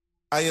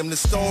I am the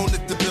stone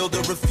that the builder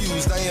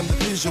refused. I am the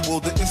visual,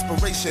 the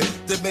inspiration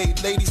that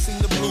made ladies sing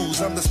the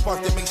blues. I'm the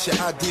spark that makes your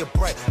idea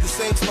bright. The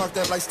same spark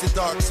that lights the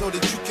dark so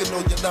that you can know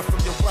your left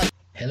from your right.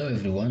 Hello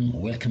everyone,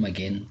 welcome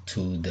again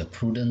to the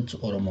Prudent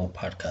Oromo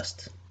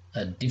podcast,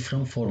 a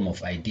different form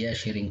of idea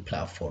sharing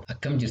platform.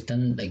 Akkam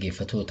jirtan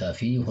dhaggeeffatootaa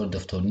fi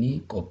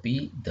hordoftoonni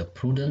qophii The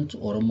Prudent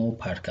Oromo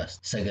podcast.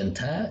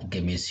 Sagantaa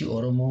gameessi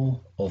Oromoo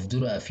of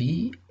duraa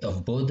fi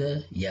of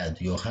booda yaadu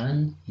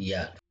yookaan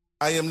yaadu.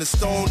 I am the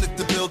stone that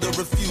the builder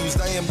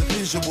refused. I am the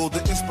visual,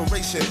 the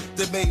inspiration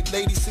that made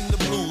ladies sing the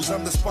blues.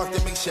 I'm the spark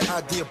that makes your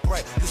idea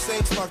bright. The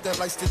same spark that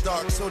lights the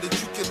dark so that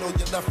you can know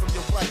your left from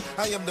your right.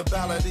 I am the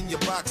ballad in your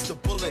box, the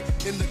bullet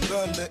in the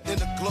gun, the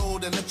inner glow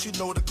that let you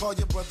know to call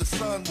your brother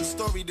son. The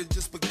story that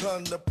just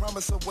begun, the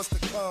promise of what's to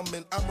come.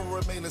 And I'ma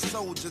remain a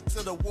soldier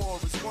till the war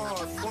is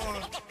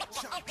won.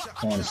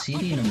 On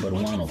CD number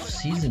 1 of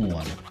season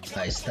 1,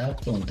 I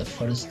stopped on the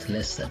first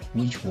lesson,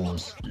 which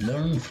was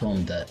learn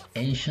from the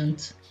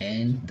ancient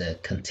and the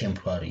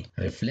contemporary.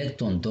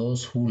 Reflect on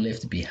those who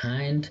left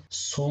behind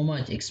so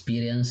much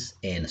experience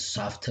and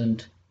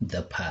softened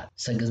the path.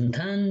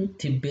 Sagantaan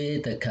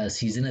tibbee takka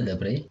seasona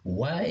dabre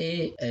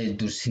waa'ee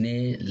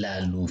dursinee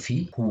laaluu fi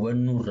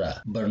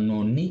hubannurraa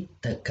barnoonni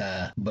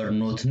takka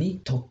barnootni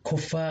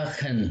tokkoffaa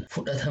kan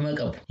fudhatama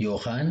qabu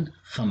yookaan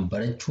kan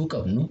barachuu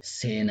qabnu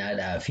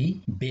seenaadhaa fi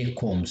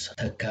beekumsa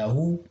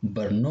takkaahuu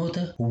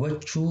barnoota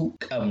hubachuu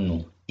qabnu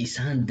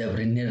isaan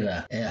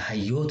dabrinirraa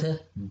hayyoota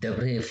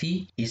dabree fi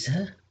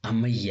isa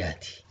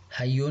ammayyaati.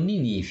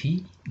 Hayyoonnii fi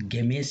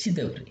gameessi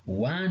dabre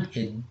waan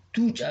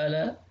hedduu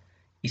caalaa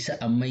isa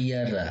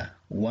ammayyaarraa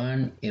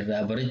waan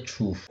irraa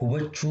barachuuf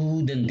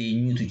hubachuu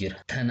dandeenyutu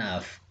jira.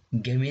 Tanaaf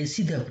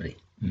gameessi dabre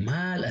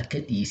maal akka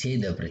dhiisee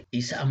dabre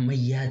isa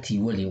ammayyaatii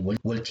waliin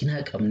wal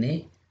cinaa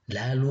qabnee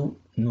laaluu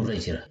nurra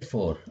jira.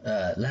 For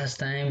last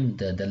time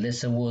the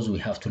lesson was we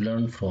have to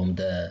learn from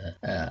the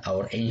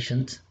our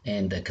ancient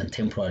and the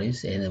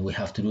contemporaries, and we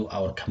have to do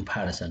our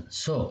comparison.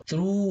 So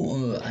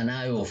through an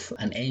eye of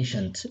an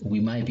ancient, we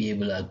might be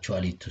able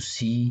actually to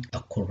see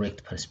a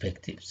correct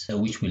perspectives,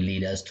 which will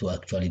lead us to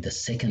actually the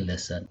second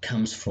lesson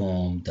comes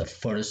from the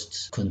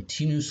first,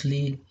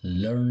 continuously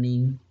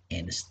learning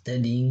and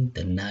studying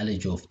the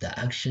knowledge of the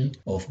action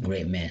of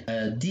great men.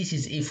 This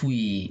is if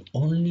we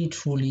only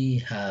truly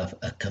have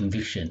a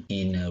conviction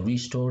in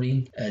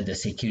restoring the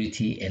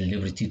security and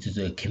liberty to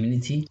the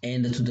community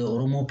and to the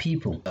Oromo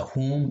people,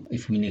 whom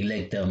if we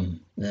neglect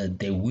them,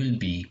 they will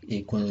be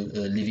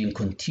living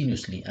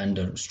continuously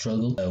under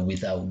struggle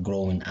without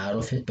growing out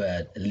of it,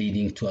 but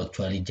leading to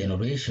actually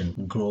generation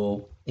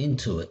grow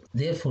into it.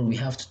 Therefore, we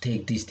have to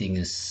take these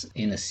things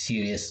in a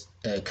serious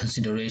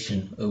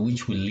consideration,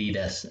 which will lead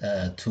us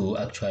to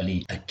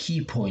actually a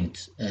key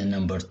point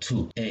number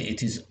 2.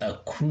 It is a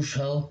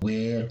crucial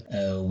where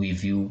we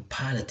view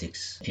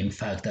politics. In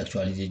fact,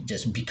 actually,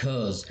 just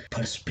because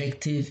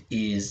perspective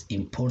is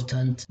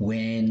important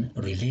when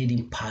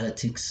relating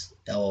politics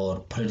or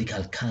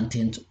political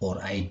content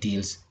or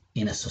ideals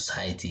in a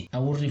society. I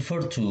will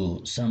refer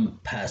to some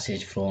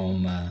passage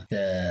from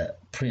the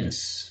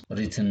Prince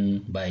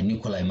written by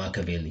Niccolo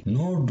Machiavelli.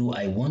 Nor do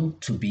I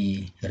want to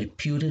be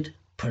reputed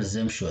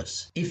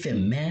presumptuous if a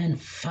man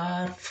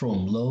far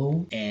from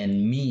low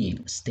and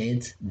mean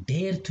state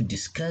dare to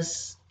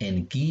discuss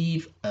and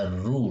give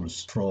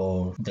rules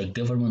for the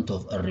government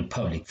of a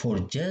republic. For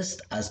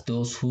just as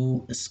those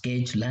who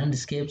sketch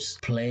landscapes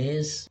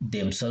place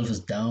themselves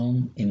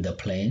down in the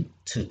plain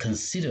to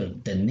consider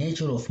the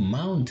nature of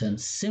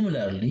mountains,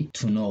 similarly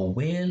to know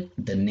well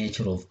the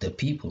nature of the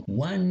people,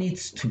 one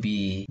needs to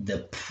be the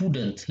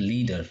prudent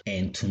leader,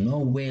 and to know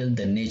well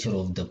the nature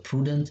of the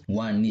prudent,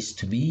 one needs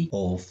to be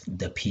of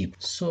the people.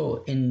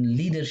 So in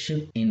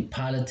leadership, in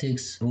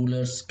politics,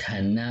 rulers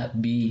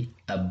cannot be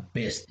a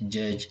best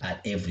judge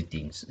at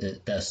everything.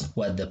 That's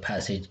what the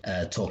passage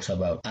talks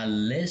about.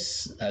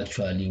 Unless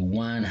actually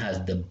one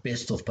has the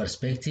best of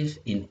perspective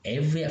in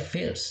every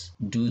affairs,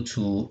 due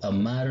to a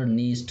matter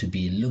needs to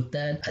be looked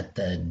at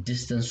the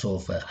distance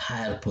of a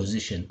higher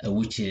position,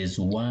 which is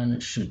one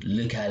should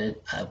look at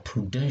it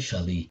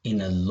prudentially in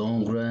a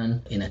long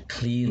run, in a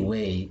clear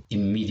way,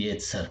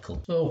 immediate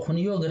circle. So kun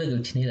yoo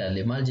garagalchine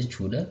ilaalle maal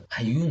jechuudha,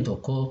 hayyuun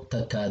tokko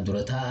takka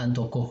durataan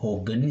tokko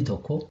hoogganni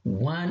tokko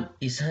waan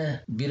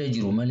isa bira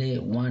jiru malee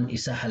waan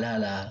isa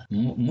halaala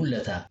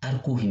mul'ata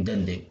arguu hin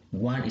danda'u,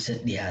 waan isa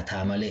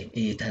dhiyaataa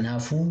malee.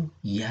 Tanaafuu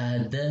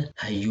yaada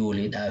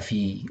hayyooleedhaa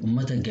fi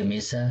ummata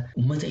gameessaa,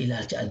 ummata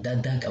ilaalcha adda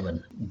addaa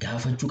qaban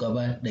gaafachuu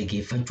qaba,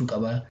 dhageeffachuu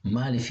qaba.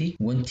 Maaliif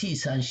wanti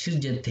isaan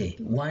shirjate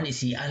waan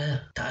isii ala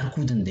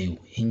ta'arkuu danda'u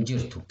hin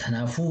jirtu.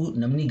 Tanaafuu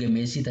namni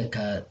gameessi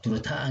takka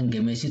durataan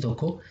gameessi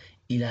tokko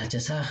ilaalcha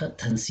isaa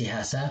tan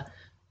siyaasaa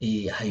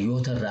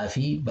hayyoota irraa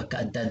fi bakka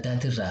adda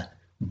addaatirraa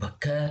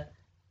bakka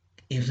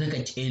irra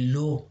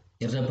qaceelloo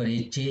irra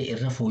bareechee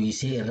irra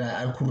fooyyisee irraa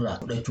harkurraa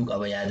fudhachuu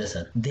qaba yaada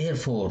sana.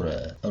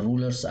 Therefore,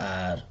 rulers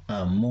are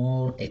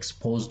more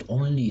exposed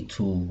only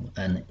to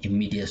an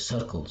immediate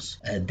circles.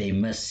 They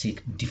must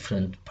seek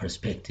different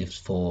perspectives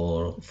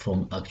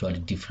from actually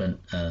different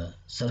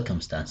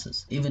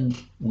circumstances. Even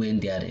when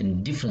they are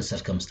in different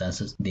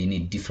circumstances, they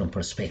need different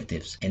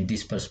perspectives, and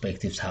these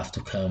perspectives have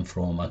to come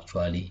from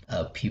actually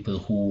people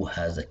who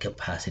has a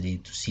capacity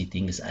to see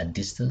things at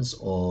distance,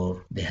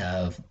 or they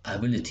have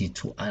ability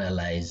to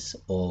analyze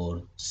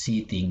or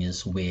see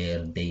things where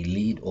they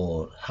lead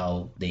or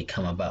how they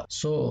come about.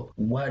 So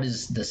what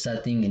is the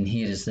sad thing in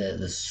here is that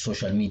the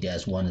social media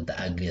is one of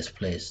the ugliest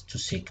place to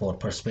seek for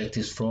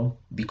perspectives from,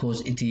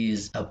 because it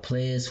is a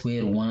place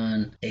where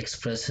one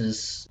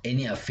expresses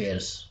any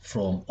affairs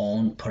from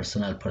own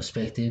personal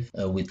perspective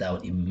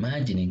without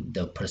imagining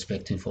the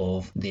perspective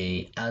of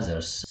the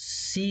others.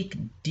 Seek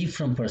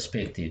different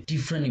perspective,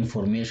 different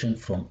information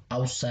from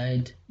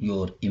outside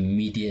your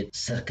immediate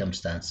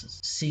circumstances.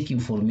 Seek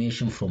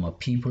information from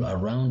people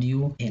around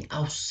you and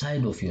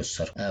outside of your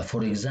circle.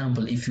 For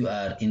example, if you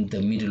are in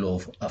the middle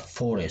of a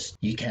forest,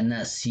 you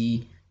cannot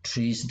see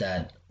trees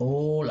that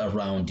all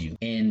around you,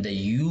 and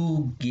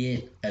you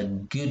get a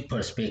good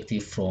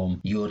perspective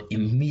from your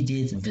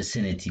immediate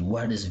vicinity,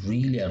 what is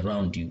really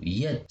around you.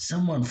 Yet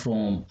someone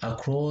from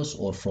across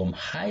or from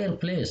higher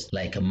place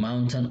like a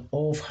mountain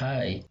of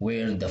high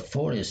where the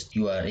forest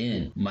you are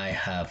in might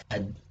have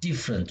a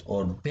different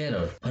or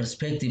better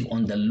perspective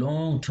on the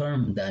long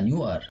term than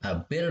you are, a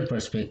better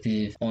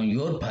perspective on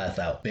your path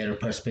out, better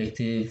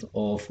perspective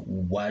of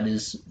what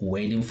is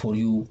waiting for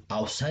you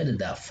outside of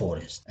that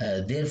forest.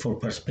 Therefore,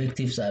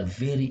 perspectives are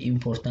very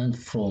important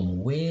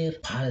from where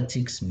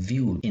politics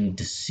viewed in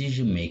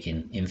decision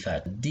making. In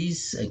fact,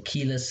 this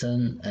key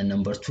lesson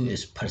number 2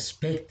 is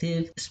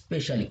perspective,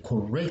 especially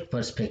correct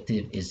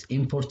perspective, is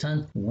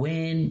important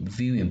when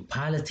viewing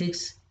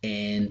politics,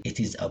 and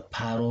it is a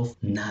part of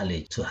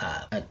knowledge to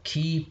have. A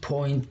key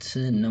point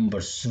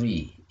number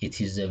 3, it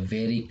is a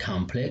very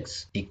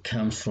complex. It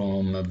comes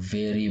from a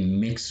very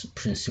mixed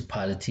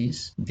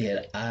principalities.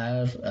 There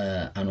are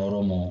an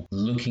Oromo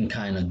looking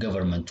kind of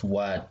government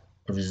what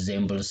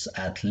resembles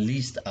at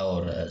least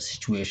our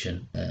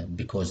situation,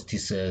 because it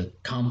is a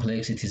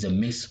complex, it is a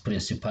mixed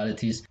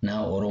principalities.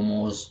 Now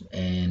Oromos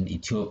and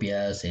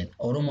Ethiopians and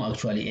Oromo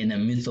actually in the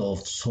midst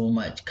of so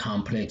much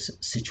complex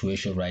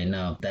situation right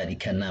now that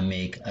it cannot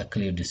make a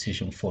clear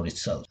decision for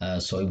itself.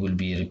 So it will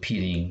be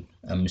repeating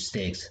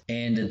mistakes,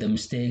 and the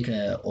mistake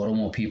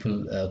Oromo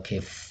people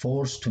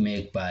forced to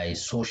make by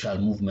social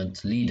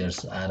movement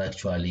leaders are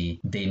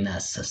actually they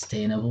not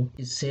sustainable.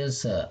 It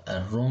says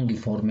a wrong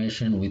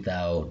information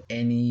without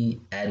any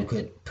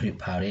adequate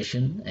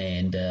preparation,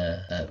 and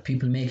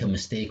people make a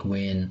mistake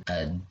when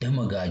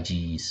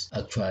demagogues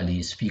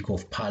actually speak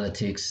of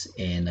politics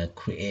and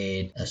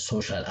create a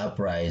social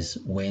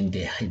uprising when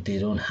they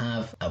don't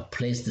have a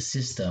placed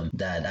system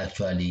that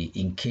actually,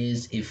 in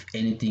case if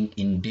anything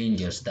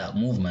endangers that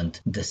movement,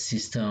 the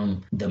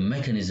system, the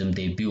mechanism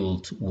they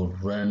built will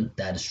run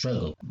that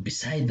struggle.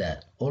 Beside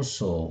that,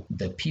 also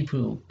the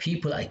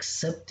people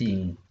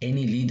accepting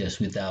any leaders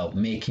without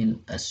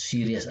making a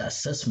serious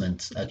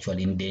assessment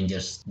actually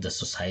endangers the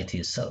society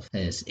itself.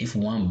 As if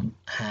one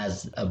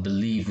has a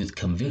belief with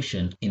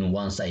conviction in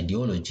one's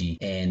ideology,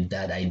 and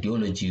that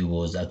ideology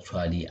was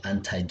actually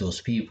anti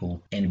those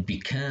people, and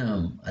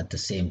become at the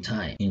same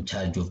time in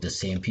charge of the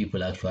same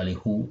people actually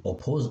who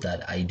oppose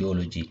that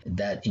ideology,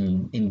 that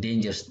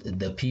endangers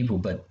the people.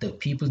 But the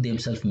people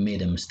themselves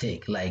made a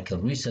mistake. Like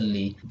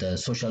recently, the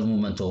social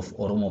movement of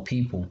Oromo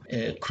people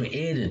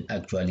created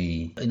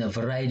actually in a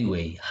variety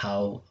way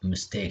how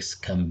mistakes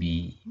can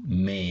be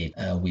made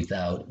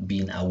without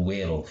being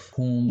aware of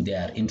whom they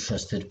are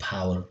interested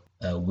power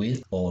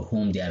with, or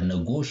whom they are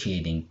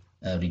negotiating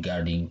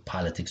regarding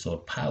politics or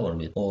power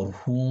with, or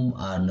whom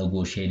are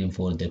negotiating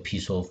for the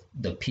peace of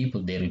the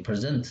people they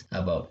represent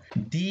about.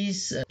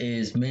 This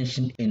is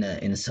mentioned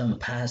in some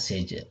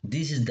passage.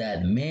 This is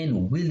that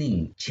men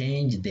willing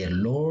change their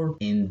Lord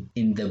in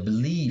the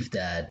belief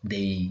that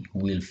they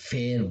will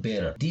fare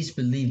better. This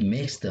belief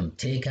makes them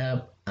take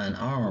up an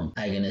arm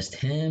against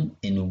him,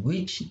 in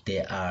which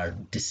they are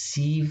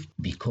deceived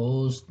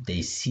because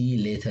they see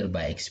later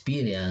by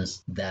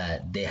experience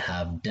that they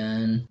have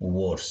done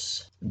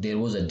worse. There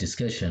was a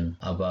discussion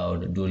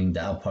about during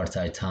the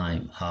apartheid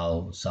time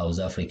how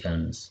South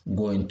Africans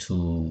going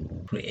to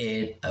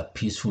create a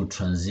peaceful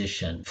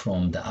transition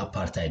from the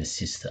apartheid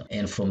system,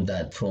 and from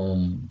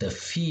the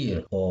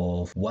fear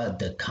of what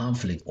the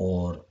conflict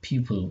or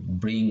people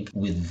bring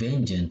with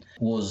vengeance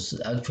was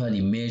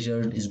actually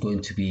measured is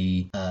going to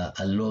be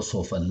a loss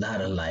of a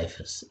lot of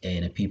lives,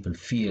 and people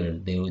fear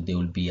there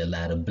will be a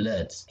lot of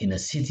blood in a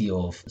city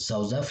of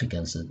South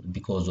Africans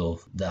because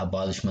of the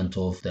abolishment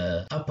of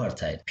the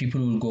apartheid.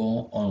 People will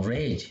go on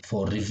rage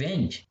for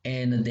revenge,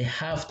 and they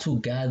have to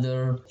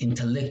gather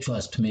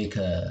intellectuals to make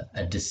a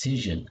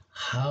decision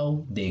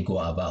how they go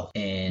about.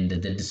 And the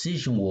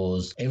decision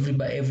was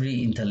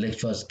every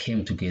intellectuals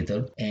came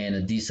together,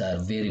 and these are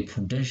very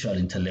prudential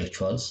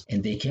intellectuals,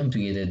 and they came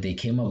together, they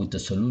came up with a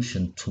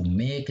solution to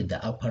make the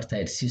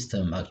apartheid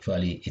system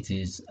actually it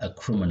is a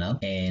criminal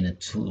and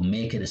to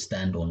make it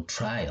stand on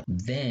trial.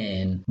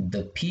 Then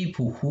the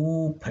people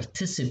who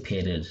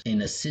participated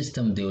in a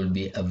system, they will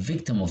be a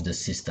victim of the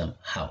system.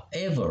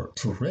 However,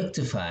 to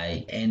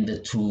rectify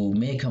and to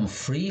make them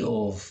free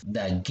of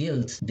that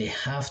guilt, they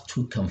have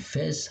to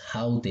confess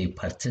how they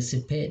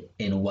participate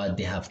and what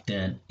they have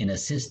done in a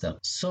system.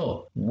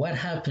 So what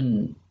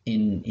happened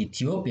in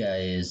Ethiopia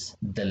is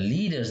the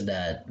leaders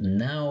that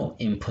now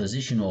in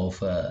position of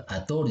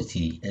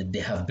authority, they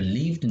have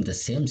believed in the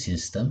same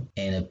system,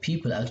 and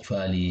people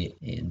actually,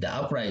 the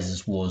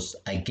uprisings was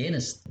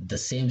against the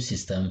same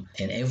system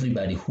and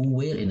everybody who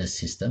were in a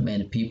system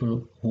and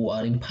people who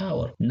are in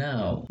power.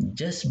 Now,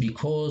 just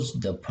because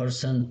the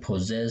person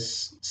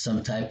possess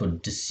some type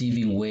of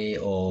deceiving way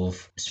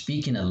of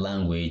speaking a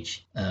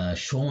language,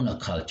 showing a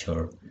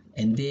culture,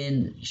 and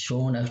then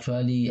shown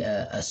actually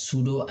a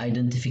pseudo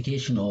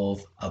identification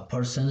of a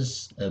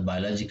person's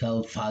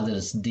biological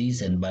father's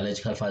this and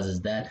biological father's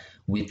that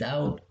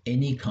without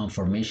any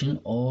confirmation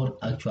or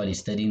actually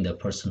studying the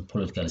person's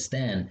political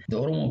stand. The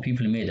Oromo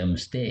people made a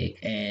mistake,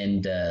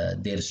 and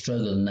their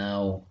struggle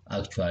now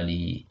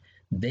actually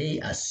they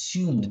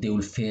assumed they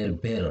will fare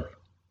better.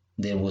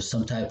 There was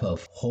some type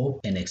of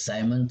hope and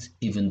excitement,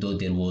 even though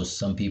there was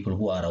some people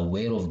who are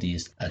aware of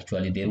this.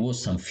 Actually, there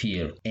was some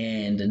fear.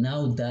 And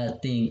now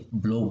that thing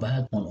blow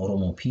back on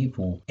Oromo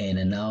people,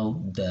 and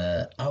now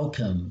the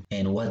outcome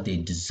and what they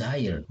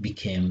desired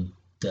became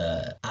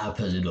the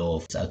opposite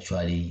of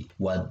actually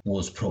what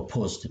was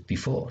proposed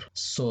before.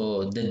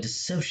 So the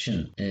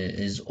deception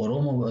is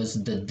Oromo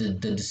was the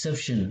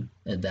deception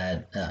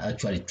that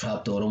actually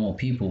trapped the Oromo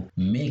people,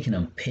 making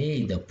them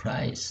pay the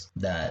price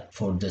that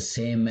for the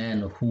same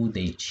man who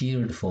they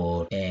cheered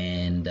for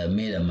and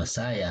made a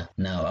messiah,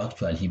 now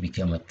actually he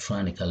became a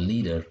tyrannical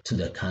leader to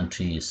the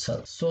country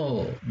itself.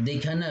 So they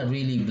cannot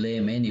really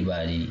blame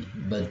anybody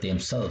but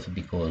themselves,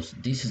 because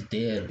this is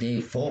they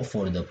fought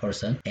for the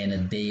person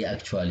and they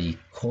actually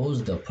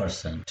caused the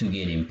person to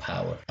get in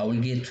power. I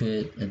will get to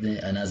it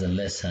another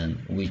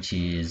lesson, which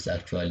is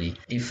actually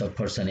if a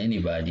person,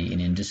 anybody in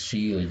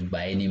industry or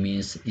by any means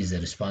is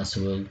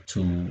responsible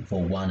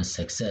for one's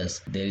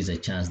success, there is a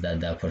chance that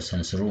that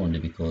person is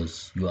ruined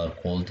because you are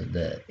called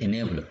the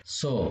enabler.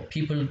 So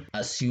people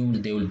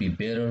assumed they will be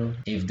better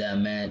if that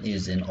man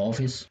is in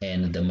office,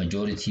 and the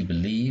majority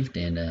believed,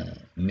 and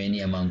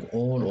many among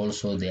all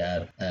also they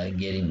are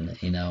getting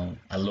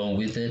along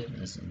with it.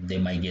 They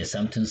might get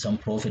something, some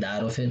profit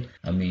out of it.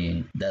 I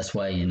mean, that's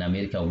why in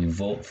America we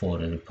vote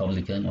for a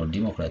Republican or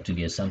Democrat to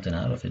get something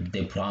out of it.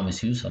 They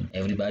promise you something.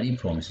 Everybody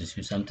promises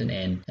you something,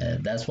 and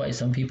that's why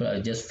some people are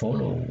just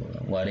follow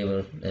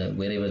whatever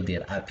wherever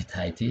their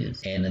appetite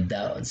is. And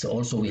that's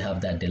also we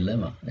have that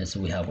dilemma. And so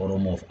we have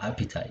Oromo of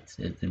appetite.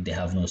 They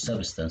have no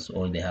substance,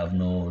 or they have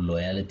no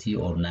loyalty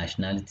or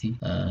nationality.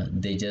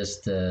 They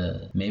just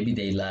maybe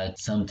they lack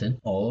something,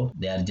 or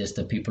they are just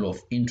a people of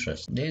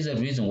interest. There is a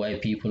reason why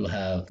people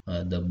have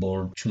the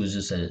board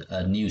chooses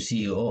a new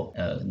CEO.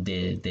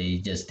 They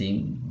just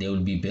think they will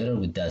be better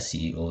with that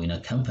CEO in a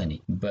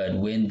company. But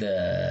when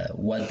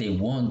what they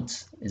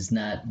want is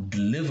not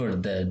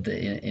delivered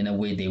in a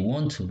way they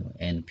want to,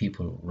 and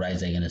people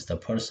rise against the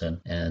person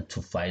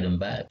to fight them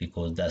back,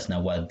 because that's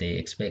not what they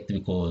expect,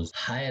 because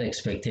higher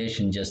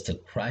expectation just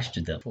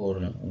crushed them. For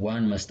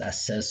one must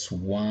assess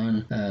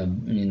oneself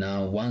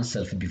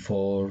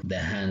before they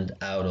hand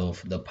out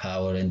of the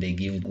power, and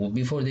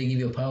before they give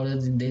you power,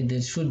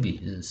 there should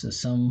be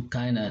some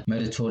kind of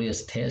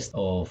meritorious test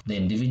of the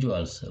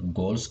individual's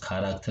goals,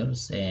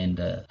 characters, and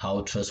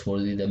how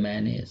trustworthy the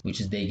man is, which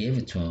is they gave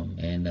it to him,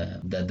 and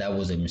that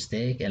was a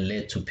mistake and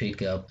led to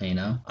pick up an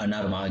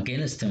arm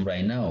against him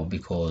right now,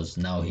 because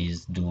now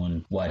he's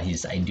doing what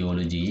his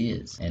ideology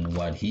is and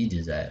what he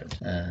desired.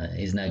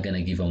 He's not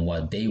gonna give them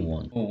what they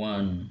want. No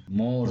one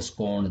more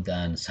scorned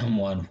than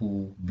someone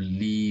who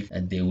believe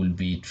that they will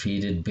be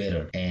treated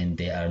better and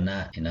they are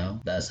not.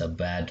 That's a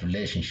bad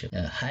relationship.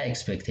 High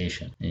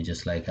expectation, and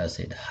just like I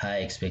said,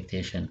 high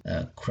expectation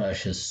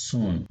crushes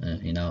soon.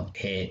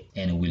 Hate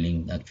and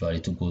willing actually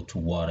to go to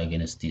war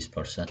against this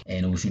person,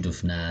 and we should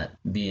have not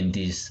be in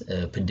this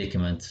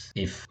predicament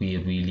if we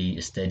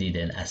really studied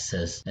and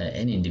assessed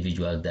any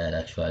individual that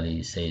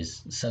actually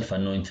says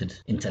self-anointed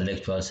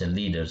intellectuals and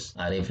leaders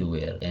are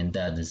everywhere, and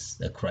that is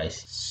a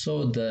crisis.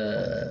 So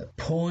the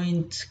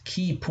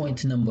key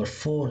point number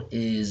 4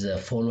 is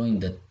following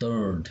the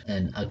third,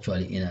 and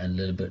actually in a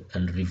little bit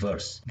in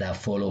reverse, that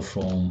follow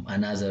from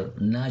another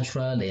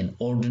natural and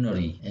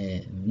ordinary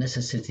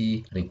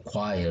necessity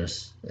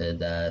requires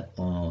that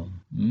one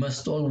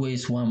must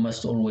always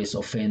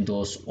offend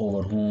those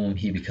over whom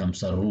he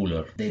becomes a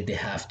ruler. They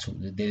have to.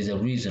 There is a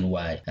reason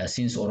why.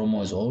 Since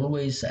Oromo is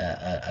always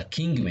a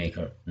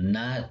kingmaker,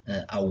 not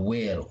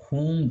aware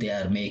whom they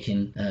are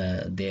making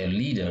their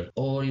leader,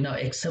 or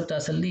accept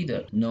as a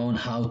leader, knowing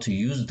how to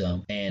use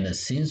them. And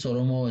since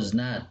Oromo is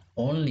not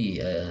only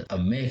a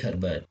maker,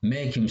 but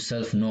make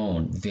himself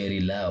known very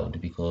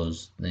loud,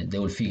 because they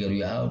will figure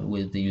you out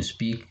with you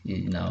speak.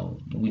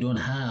 We don't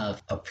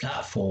have a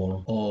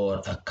platform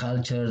or a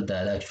culture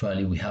that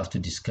actually we have to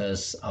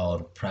discuss our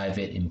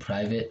private in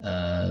private,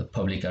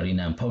 public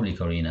arena and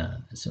public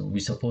arena. So we're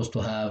supposed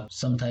to have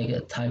some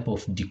type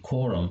of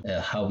decorum,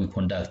 how we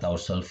conduct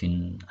ourselves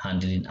in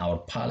handling our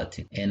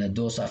politics, and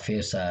those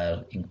affairs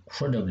are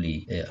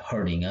incredibly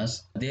hurting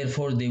us.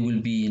 Therefore, they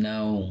will be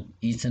now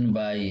eaten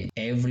by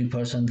every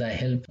person that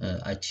help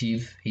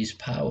achieve his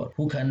power,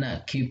 who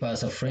cannot keep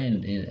us a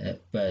friend,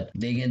 but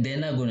they're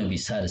not going to be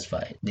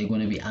satisfied. They're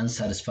going to be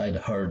unsatisfied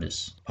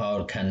herders.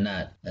 Power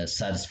cannot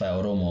satisfy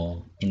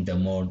Oromo in the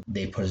mode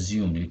they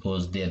presumed,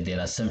 because their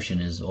assumption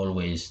is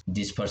always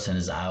this person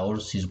is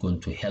ours, he's going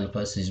to help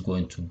us, he's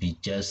going to be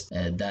just.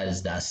 That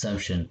is the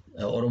assumption.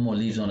 Oromo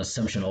lives on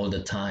assumption all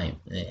the time,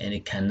 and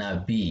it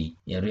cannot be.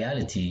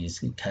 Reality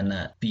it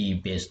cannot be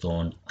based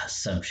on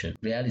assumption.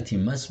 Reality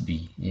must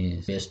be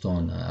based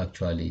on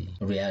actually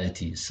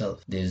reality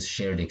itself. There's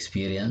shared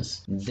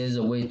experience. There's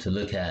a way to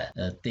look at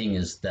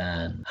things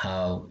than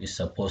how it's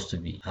supposed to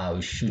be, how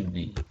it should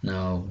be.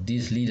 Now,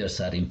 these leaders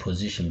are in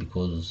position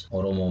because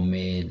Oromo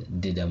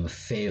did them a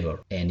favor,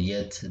 and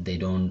yet they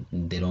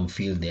don't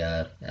feel they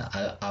are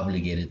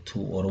obligated to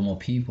Oromo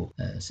people.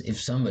 If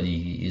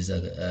somebody is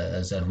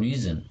a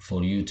reason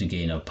for you to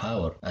gain a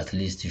power, at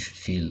least you should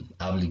feel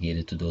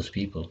obligated to those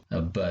people.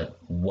 But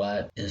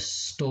what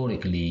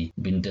historically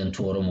been done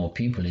to Oromo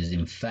people is,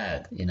 in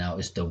fact,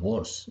 is the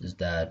worst. Is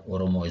that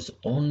Oromo is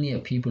only a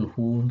people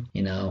who,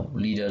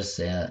 leaders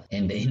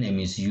and the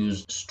enemies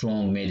use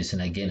strong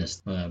medicine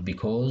against,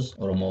 because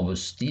Oromo will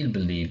still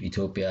believe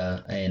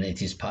Ethiopia and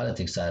its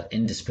politics are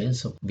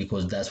indispensable,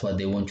 because that's what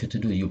they want you to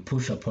do. You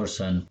push a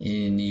person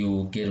and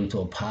you get him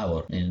to a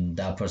power, and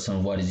that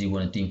person, what is he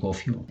going to think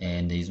of you?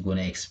 And he's going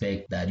to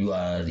expect that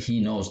he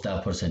knows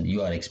that person,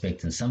 you are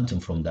expecting something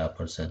from that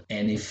person.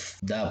 And if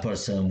that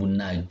person would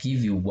not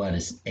give you what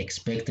is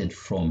expected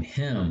from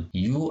him,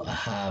 you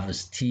have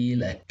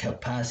still a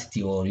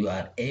capacity, or you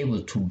are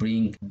able to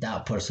bring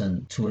that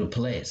person to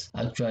replace.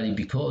 Actually,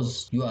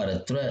 because you are a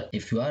threat.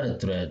 If you are a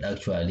threat,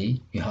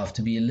 actually, you have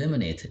to be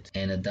eliminated,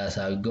 and that's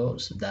how it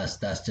goes. That's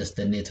just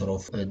the nature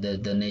of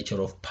the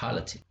nature of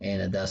politics,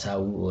 and that's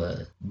how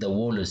the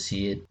world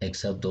see it,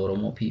 except the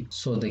Oromo people.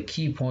 So the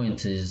key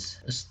point is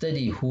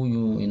study who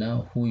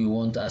you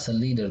want as a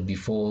leader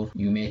before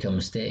you make a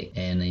mistake,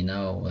 and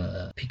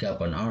pick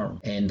up an arm,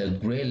 and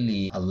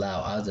greatly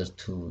allow others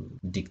to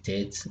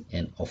dictate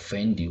and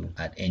offend you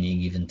at any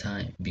given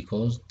time,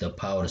 because the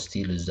power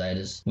still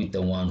resides with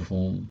the one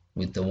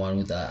with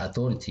the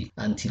authority,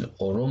 until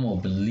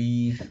Oromo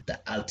believe the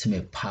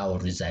ultimate power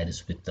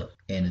resides with them,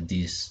 and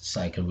this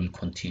cycle will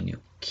continue.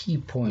 Key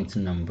point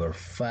number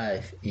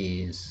 5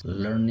 is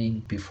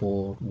learning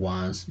before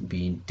once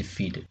being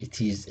defeated. It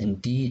is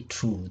indeed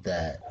true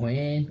that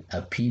when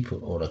a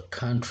people or a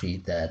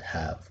country that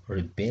have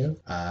rebelled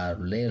are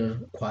later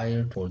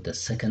acquired for the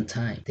second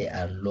time, they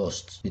are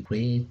lost with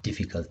great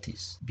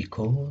difficulties,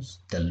 because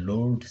the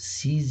Lord,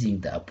 seizing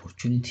the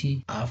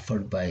opportunity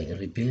offered by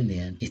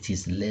rebellion, it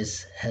is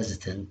less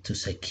hesitant to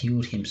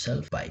secure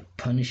himself by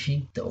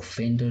punishing the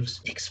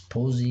offenders,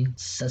 exposing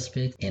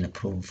suspects, and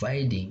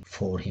providing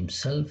for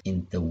himself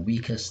in the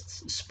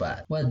weakest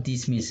spot. What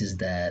this means is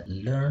that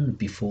learn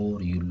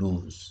before you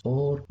lose,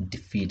 or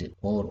defeated,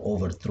 or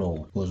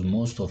overthrown, because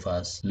most of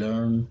us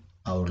learn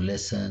our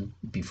lesson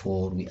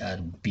before we are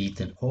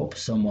beaten. Hope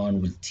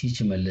someone will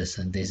teach him a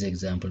lesson. There's an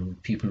example where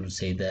people will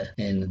say that,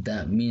 and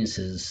that means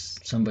is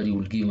somebody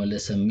will give him a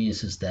lesson,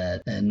 means is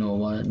that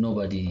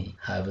nobody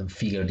haven't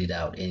figured it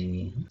out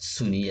any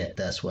soon yet.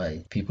 That's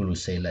why people will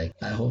say, like,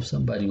 I hope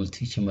somebody will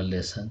teach him a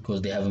lesson,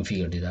 because they haven't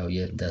figured it out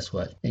yet. That's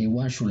why. And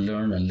one should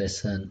learn a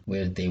lesson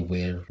where they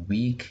were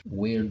weak,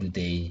 where do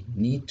they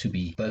need to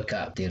be back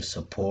up their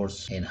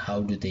supports, and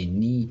how do they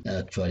need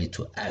actually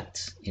to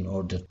act in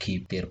order to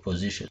keep their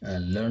position.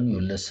 Learn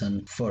your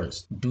lesson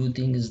first. Do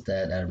things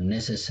that are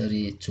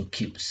necessary to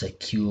keep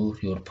secure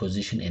your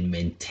position and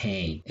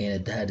maintain.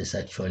 And that is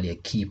actually a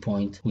key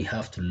point we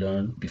have to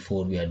learn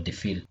before we are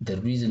defeated. The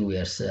reason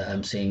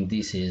I'm saying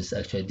this is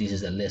actually this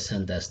is a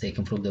lesson that's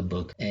taken from the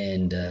book,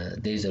 and there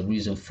is a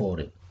reason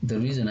for it. The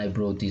reason I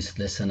brought this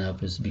lesson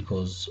up is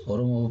because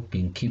Oromo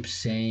been keep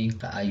saying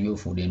Ayo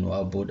Fudenu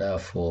Aboda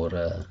for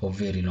a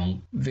very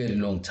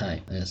long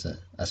time,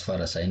 as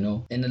far as I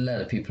know. And a lot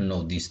of people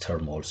know this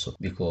term also,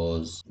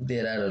 because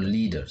there are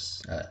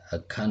leaders,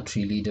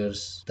 country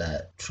leaders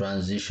that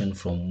transition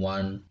from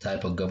one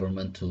type of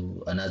government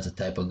to another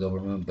type of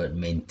government, but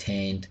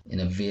maintained in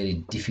a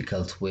very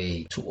difficult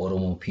way to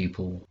Oromo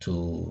people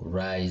to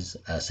rise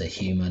as a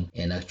human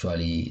and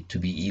actually to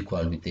be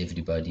equal with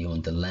everybody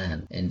on the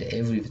land. And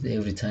everybody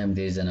every time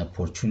there is an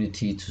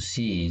opportunity to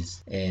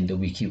seize, and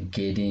we keep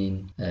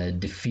getting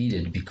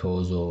defeated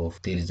because of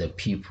there is a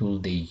people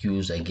they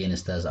use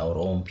against us, our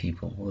own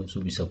people. So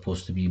we're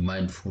supposed to be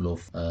mindful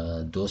of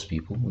those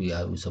people.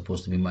 We're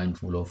supposed to be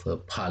mindful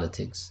of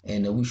politics,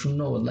 and we should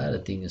know a lot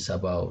of things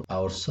about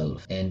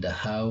ourselves and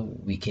how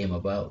we came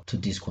about to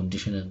these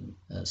conditional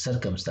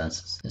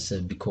circumstances. It's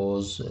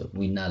because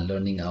we're not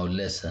learning our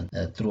lesson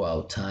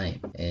throughout time,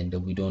 and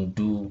we don't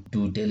do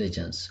due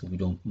diligence. We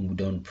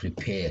don't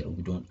prepare.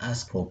 We don't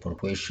ask proper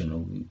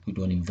questions. We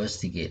don't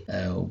investigate.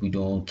 We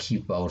don't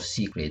keep our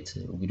secret.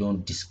 We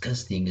don't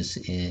discuss things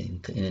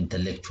in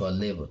intellectual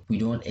level. We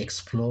don't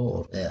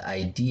explore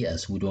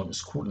ideas. We don't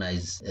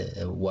scrutinize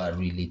what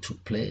really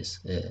took place,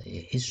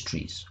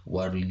 histories,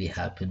 what really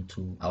happened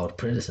to our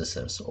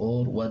predecessors,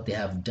 or what they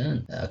have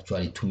done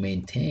actually to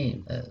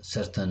maintain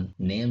certain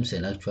names,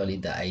 and actually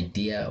the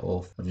idea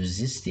of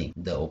resisting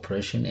the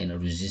oppression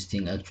and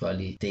resisting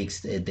actually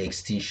the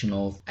extinction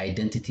of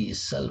identity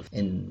itself.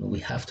 And we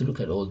have to look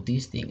at all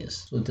these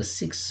things. So the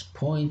sixth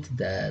point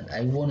that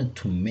I wanted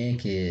to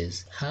make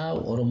is how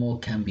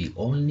Oromo can be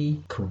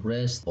only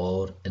caressed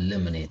or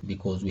eliminated,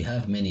 because we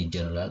have many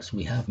generals,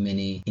 we have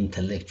many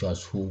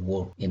intellectuals who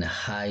work in a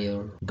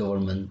higher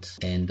government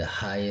and a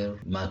higher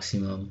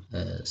maximum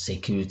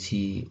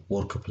security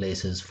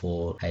workplaces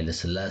for Haile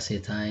Selassie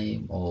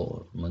time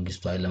or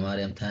Mengistu Haile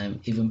Mariam time.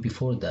 Even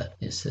before that,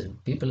 it's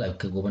people like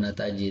Governor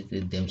Taji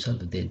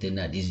themselves, they're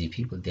not easy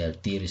people. They are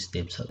theorists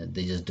themselves.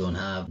 They just don't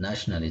have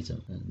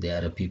nationalism. They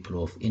are a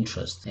people of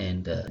interest,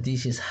 and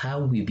this is how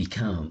we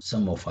become,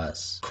 some of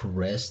us,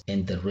 caressed,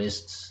 and the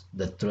rest,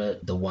 the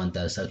threat, the one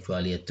that's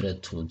actually a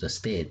threat to the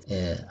state,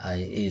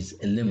 is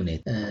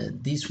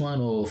eliminated. This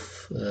one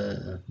of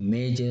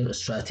major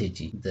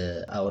strategy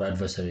that our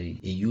adversary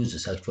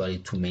uses actually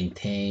to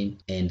maintain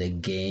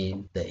and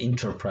gain the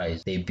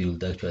enterprise they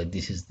build. Actually,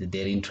 this is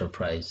their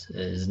enterprise.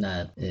 It's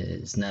not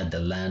the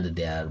land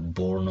they are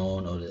born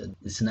on, or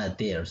it's not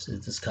theirs.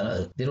 It's kind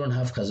of, they don't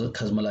have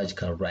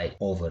cosmological right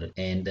over it,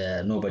 and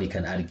nobody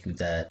can argue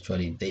that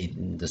actually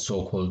the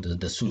so-called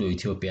the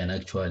pseudo-Ethiopian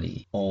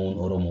actually own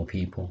Oromo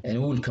people,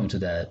 and we will come to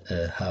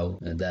that how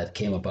that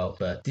came about.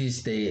 But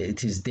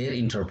it is their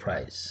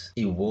enterprise.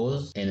 It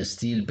was and is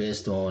still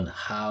based on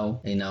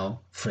how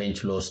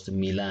French lost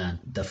Milan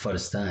the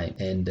first time,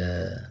 and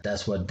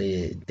that's what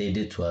they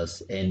did to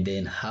us, and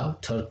then how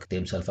Turk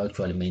themselves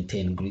actually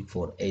maintained Greek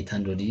for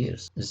 800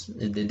 years.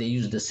 They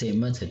used the same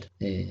method,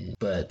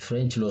 but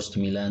French lost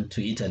Milan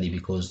to Italy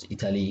because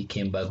Italy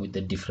came back with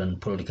a different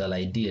political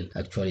ideal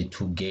actually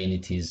to gain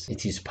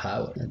its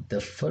power.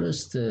 The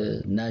first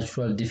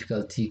natural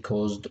difficulty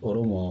caused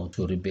Oromo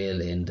to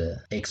rebel and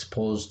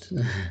exposed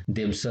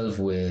themselves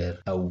were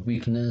a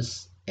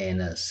weakness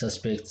and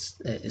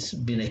suspects it's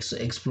been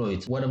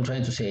exploited. What I'm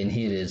trying to say in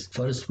here is,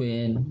 first,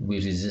 when we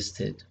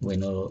resisted,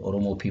 when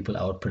Oromo people,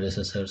 our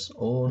predecessors,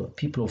 or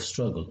people of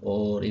struggle,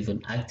 or even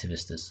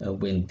activists,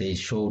 when they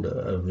showed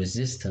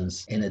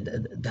resistance, and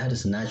that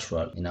is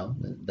natural,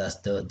 that's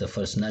the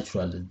first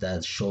natural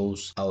that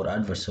shows our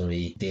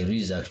adversary there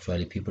is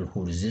actually people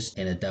who resist,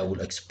 and that will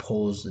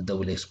expose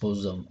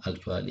them.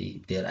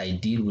 Actually, their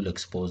ideal will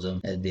expose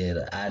them,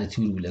 their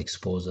attitude will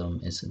expose them.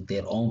 It's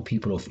their own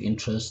people of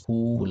interest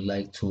who would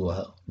like to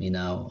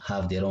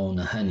have their own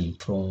honey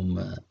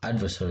from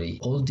adversary.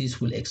 All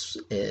this will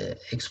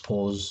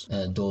expose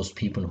those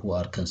people who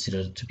are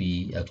considered to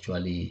be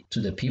actually, to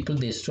the people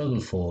they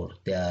struggle for,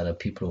 they are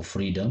people of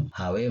freedom.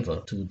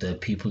 However, to the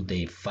people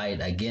they fight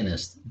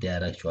against, they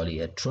are actually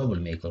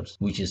troublemakers,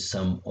 which is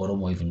some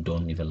Oromo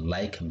don't even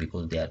like them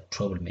because they are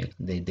troublemakers.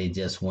 They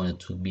just wanted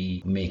to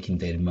be making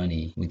their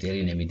money with their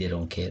enemy. They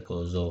don't care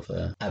because of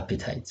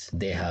appetites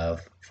they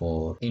have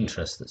for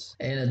interests,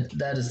 and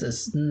that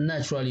is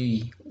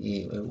naturally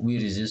we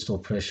resist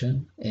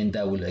oppression, and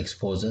that will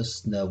expose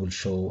us, that will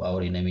show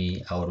our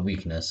enemy our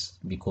weakness,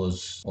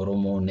 because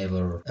Oromo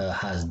never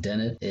has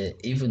done it,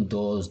 even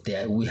though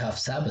we have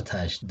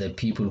sabotaged the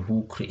people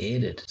who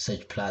created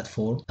such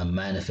platform and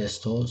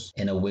manifestos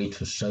and a way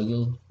to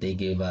struggle. They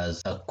gave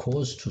us a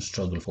cause to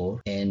struggle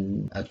for,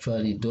 and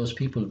actually those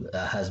people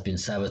has been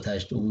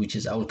sabotaged, which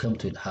is, I will come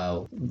to it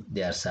how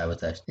they are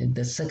sabotaged. And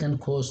the second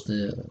cause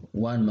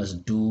one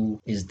must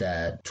do is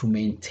that to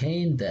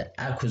maintain the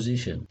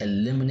acquisition,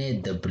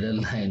 eliminate the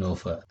bloodline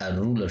of a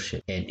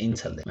rulership and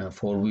intellect,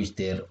 for which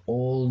their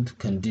old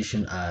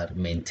condition are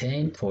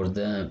maintained for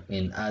them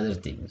in other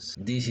things.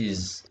 This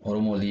is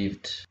Oromo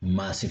lived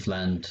massive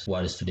land,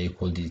 what is today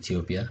called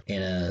Ethiopia,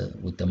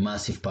 and with the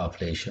massive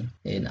population,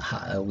 and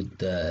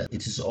with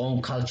its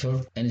own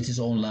culture and its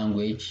own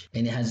language,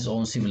 and it has its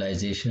own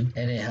civilization,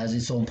 and it has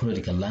its own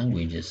political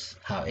languages.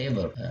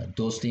 However,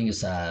 those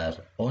things are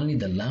only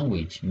the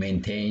language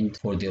maintained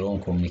for their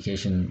own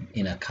communication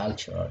in a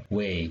cultural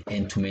way,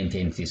 and to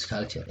maintain this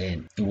culture,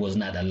 and it was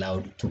not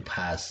allowed to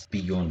pass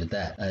beyond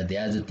that. The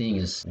other thing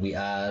is we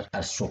are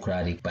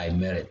aristocratic by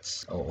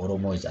merits.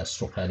 Oromo is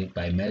aristocratic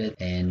by merit,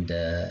 and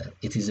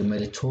it is a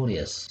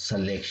meritorious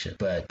selection.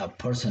 But a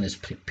person is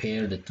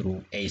prepared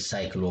through a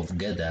cycle of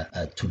Gada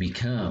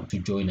to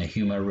join a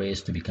human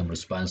race, to become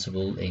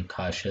responsible and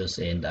cautious,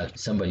 and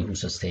somebody who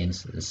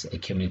sustains a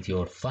community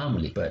or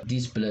family. But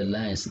these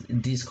bloodlines,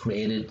 these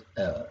created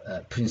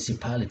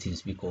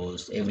principalities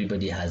because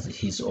everybody has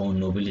his own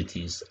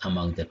nobilities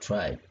among the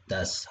tribe.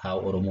 That's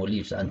how Oromo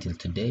lives until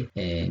today.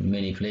 In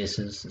many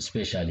places,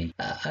 especially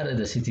out of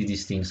the city,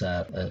 these things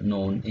are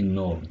known in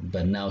norm,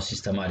 but now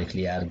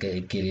systematically are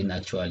getting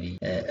actually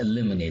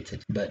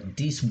eliminated. But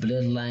this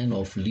bloodline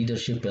of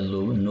leadership and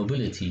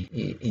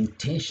nobility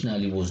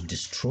intentionally was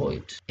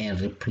destroyed and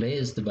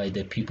replaced by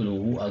the people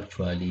who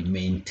actually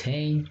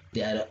maintain.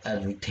 They are a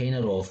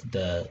retainer of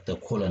the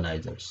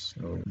colonizers.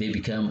 They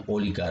become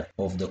oligarch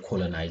of the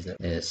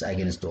colonizers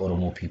against the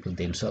Oromo people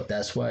themselves.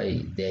 That's why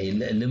they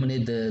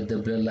eliminate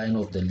the bloodline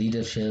of the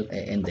leadership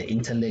and the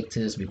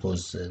intellects,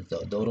 because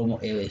the Oromo,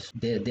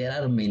 there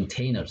are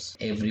maintainers.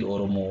 Every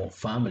Oromo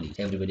family,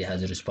 everybody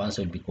has a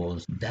responsibility,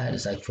 because that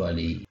is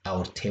actually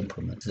our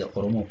temperament, the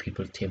Oromo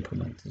people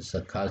temperament. It's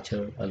a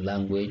culture, a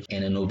language,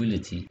 and a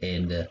nobility,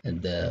 and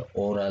the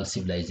oral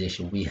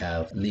civilization we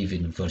have live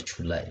in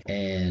virtue life.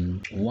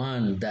 And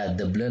one, that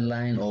the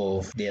bloodline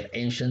of their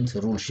ancient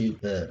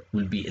ruleship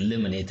will be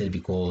eliminated,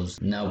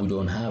 because now we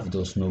don't have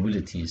those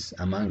nobilities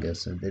among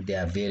us. They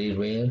are very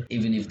rare.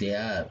 Even if they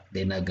are,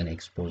 they're not going to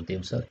expose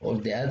themselves. Or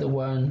the other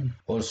one,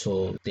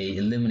 also they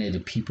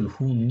eliminated people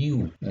who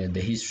knew the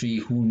history,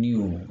 who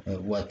knew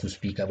what to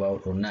speak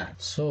about or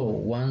not. So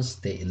once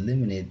they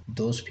eliminate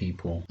those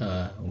people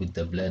with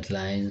the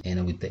bloodline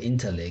and with the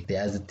intellect, the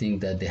other thing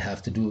that they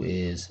have to do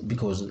is,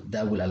 because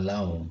that will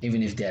allow them,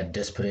 even if they are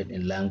desperate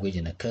in language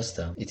and a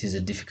custom, it is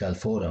a difficult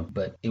for them,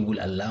 but it will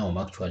allow them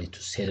actually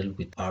to settle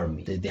with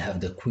army. They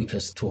have the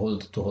quickest to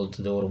hold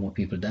the Oromo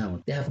people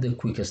down. They have the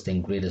quickest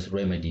and greatest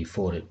remedy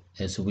for it.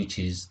 And so, which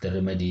is the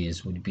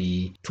remedies would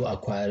be to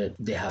acquire it.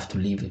 They have to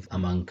live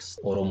amongst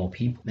Oromo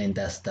people, and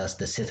that's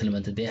the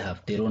settlement that they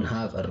have. They don't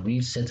have a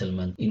real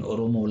settlement in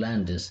Oromo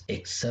lands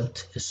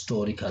except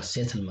historical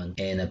settlement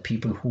and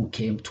people who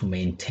came to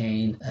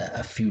maintain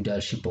a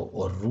feudalship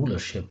or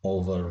rulership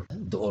over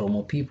the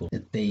Oromo people.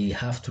 They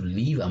have to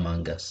live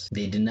among us.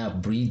 They did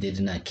not breed. They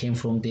did not came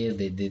from there.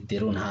 They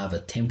don't have a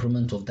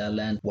temperament of that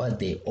land. What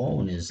they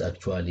own is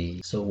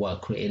actually, so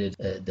what created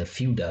the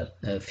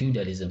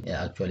feudalism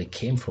actually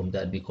came from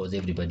that, because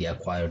everybody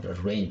acquired a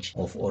range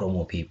of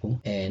Oromo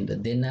people, and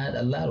they're not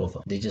a lot of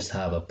them. They just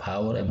have a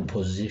power and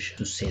position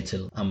to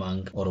settle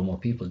among Oromo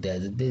people.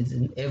 There's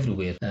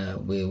everywhere,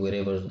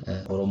 wherever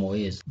Oromo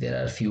is,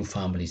 there are few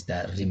families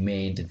that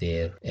remained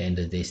there, and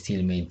they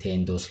still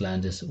maintain those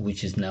lands,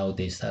 which is now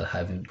they start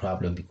having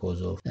problem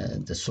because of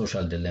the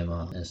social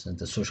dilemma and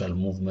the social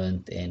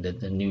movement and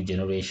the new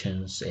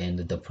generations and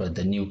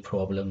the new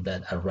problem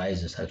that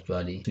arises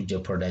actually to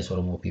jeopardize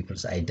Oromo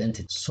people's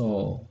identity.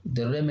 So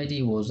the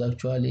remedy was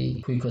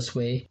actually, quickest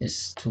way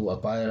is to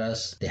acquire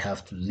us. They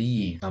have to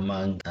live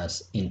among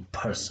us in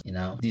person.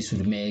 This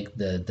would make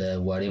the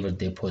whatever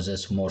they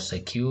possess more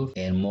secure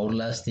and more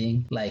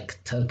lasting,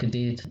 like Turkey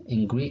did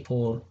in Greek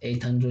for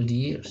 800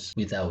 years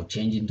without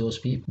changing those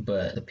people.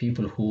 But the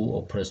people who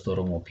oppressed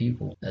Oromo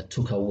people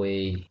took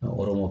away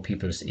Oromo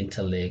people's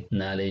intellect,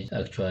 knowledge.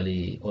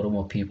 Actually,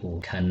 Oromo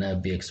people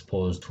cannot be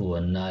exposed to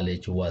a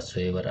knowledge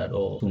whatsoever at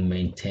all to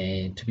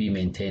be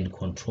maintained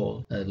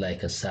control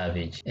like a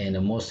savage.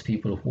 And most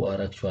people who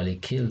are actually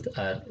killed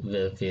are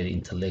very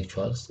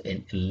intellectuals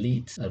and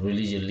elite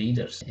religious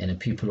leaders and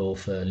people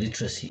of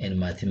literacy and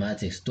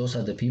mathematics. Those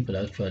are the people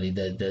actually,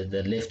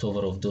 the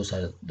leftover of those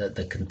are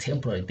the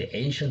contemporary. The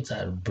ancients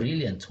are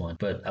brilliant ones,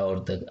 but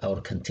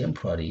our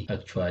contemporary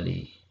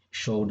actually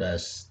showed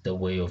us the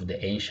way of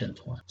the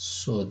ancient one.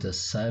 So the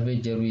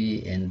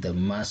savagery and the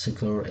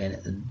massacre,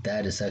 and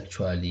that is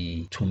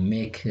actually to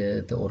make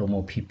the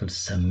Oromo people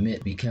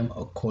submit, become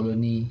a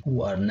colony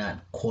who are not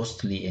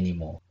costly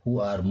anymore,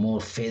 who are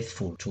more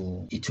faithful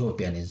to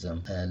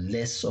Ethiopianism,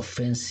 less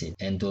offensive,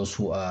 and those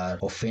who are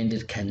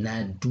offended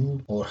cannot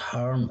do or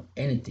harm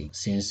anything,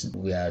 since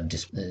we are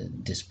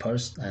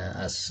dispersed,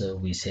 as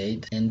we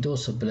said. And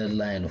those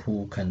bloodline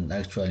who can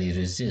actually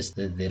resist,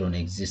 they don't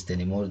exist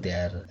anymore, they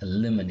are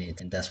eliminated,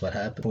 and that's what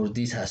happened. For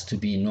this has to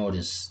be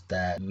noticed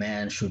that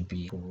man should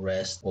be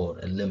suppressed or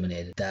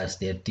eliminated. That's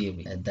their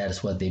theory, and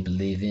that's what they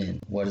believe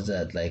in. What is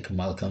that? Like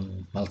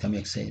Malcolm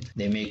X said,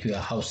 they make you a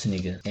house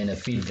nigger and a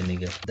field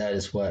nigger. That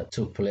is what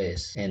took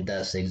place, and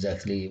that's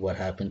exactly what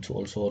happened to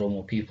also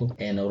Oromo people,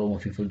 and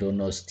Oromo people don't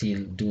know,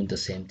 still doing the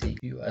same thing.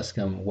 You ask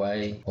them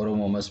why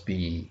Oromo must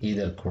be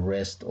either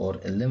caressed or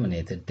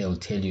eliminated, they'll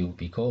tell you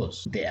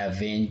because they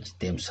avenge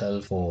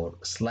themselves for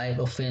slight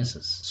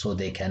offenses, so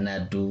they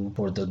cannot do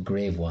for the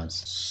grave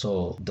ones.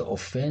 So the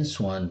offense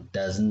one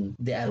doesn't.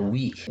 They are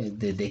weak.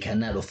 They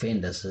cannot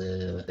offend us.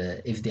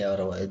 If they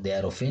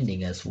are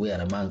offending us, we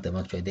are among them.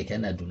 Actually, they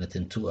cannot do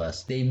nothing to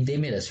us. They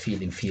made us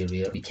feel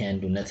inferior. We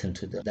can't do nothing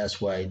to them.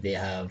 That's why they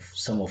have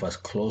some of us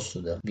close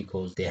to them,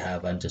 because they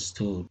have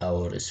understood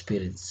our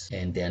spirits,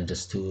 and they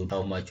understood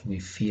how much we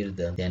fear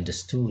them. They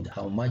understood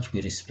how much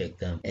we respect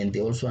them, and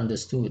they also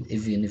understood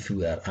even if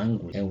we are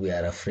angry and we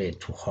are afraid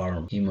to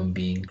harm human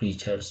being,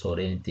 creatures, or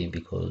anything,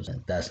 because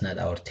that's not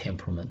our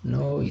temperament.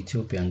 No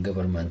Ethiopian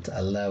government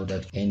allowed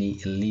any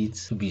elite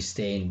to be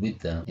staying with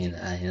them in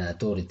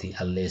authority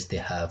unless they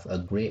have a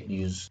great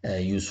use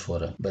for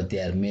them. But they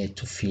are made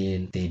to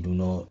feel they do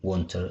not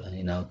want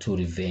to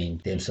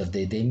revenge themselves.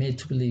 They made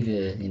to believe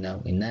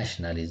in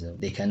nationalism.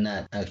 They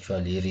cannot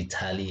actually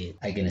retaliate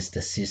against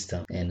the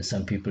system. And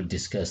some people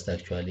discussed,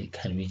 actually,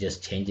 can we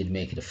just change it,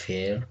 make it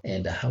fair?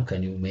 And how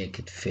can you make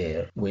it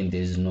fair when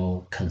there is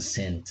no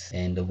consent,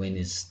 and when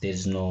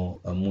there's no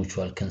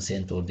mutual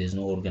consent, or there's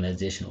no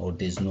organization, or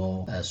there's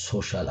no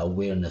social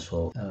awareness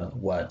of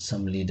what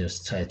some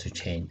leaders try to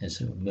change? And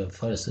so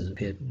first,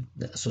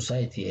 the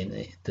society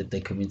and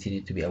the community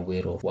need to be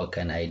aware of what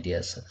kind of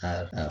ideas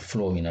are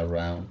flowing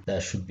around.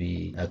 That should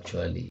be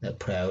actually a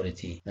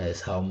priority,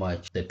 as how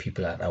much the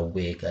people are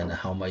awake and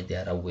how much they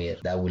are aware.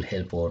 That will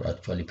help for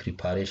actually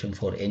preparation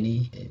for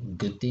any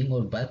good thing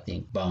or bad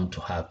thing bound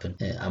to happen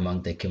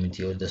among the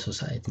community or the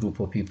society. Group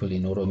of people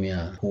in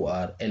Oromia who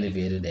are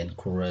elevated and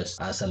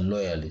caressed as a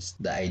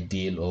loyalist, the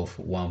ideal of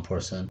one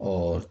person,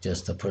 or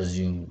just a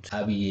presumed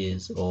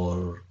Abiy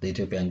or the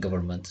Ethiopian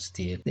government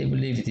still. They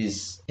believe it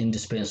is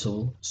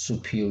indispensable,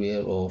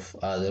 superior of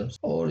others,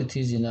 or it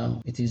is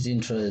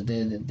interest.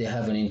 They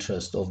have an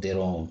interest of their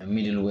own. A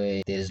middle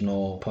way. There is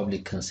no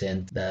public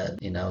consent that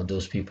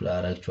those people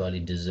are actually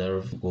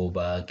deserve to go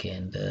back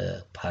and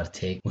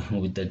partake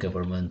with the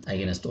government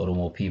against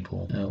Oromo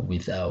people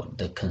without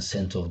the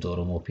consent of the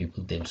Oromo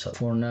people themselves.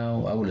 For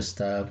now, I will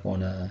stop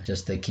on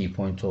just a key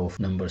point of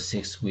number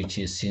 6, which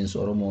is, since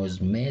Oromo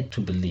is made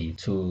to believe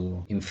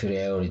to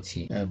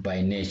inferiority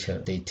by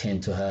nature, they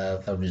tend to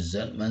have a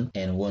resentment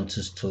and want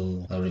us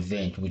to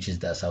revenge, which is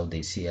that's how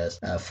they see us,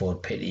 for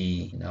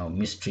petty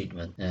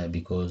mistreatment,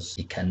 because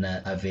it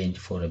cannot avenge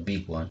for a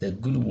big one. The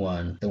good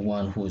one, the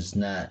one who is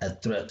not a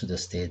threat to the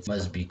state,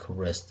 must be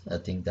caressed. I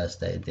think that's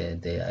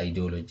the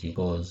ideology,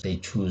 because they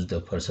choose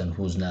the person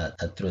who's not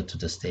a threat to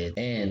the state,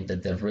 and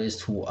the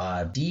rest who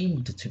are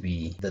deemed to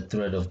be the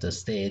threat of the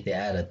state, they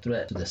are a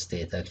threat to the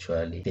state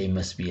actually, they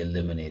must be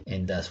eliminated.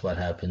 And that's what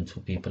happened to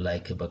people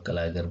like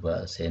Bakala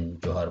Garbas and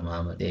Johar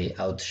Muhammad. They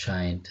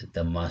outshined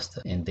the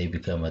master, and they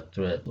become a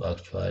threat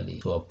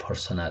to a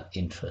personal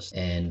interest,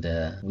 and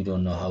we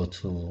don't know how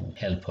to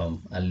help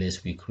them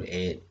unless we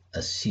create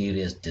a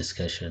serious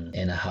discussion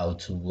and how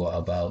to go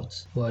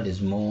about what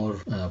is more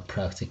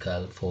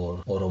practical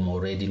for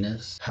Oromo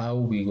readiness. How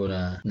we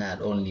gonna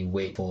not only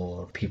wait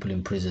for people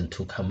in prison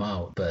to come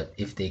out, but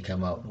if they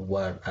come out,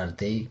 what are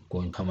they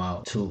going to come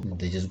out to?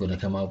 They're just gonna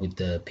come out with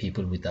the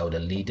people without a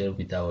leader,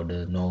 without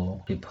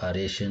no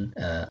preparation,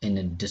 in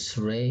a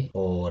disarray,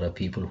 or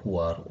people who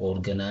are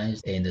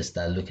organized and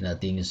start looking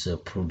at things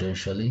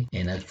prudentially,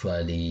 and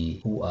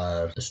actually who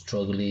are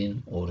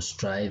struggling or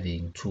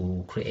striving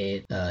to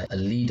create a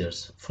leader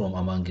from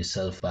among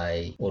itself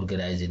by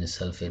organizing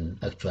itself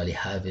and actually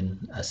having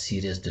a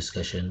serious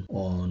discussion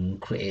on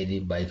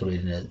creating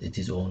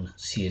its own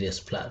serious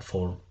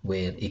platform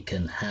where it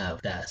can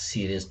have that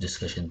serious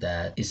discussion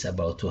that it's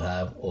about to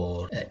have,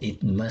 or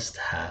it must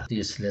have.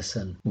 This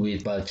lesson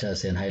with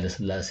Balchas and Haile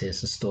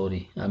Selassie's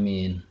story, I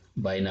mean,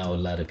 by now a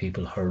lot of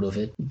people heard of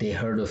it. They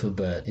heard of it,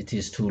 but it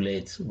is too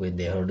late when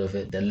they heard of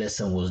it. The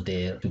lesson was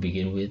there to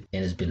begin with,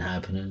 and it's been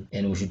happening,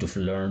 and we should have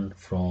learned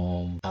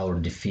from our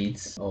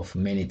defeats of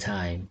many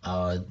times,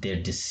 their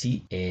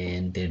deceit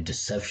and their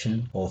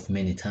deception of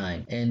many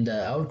times. And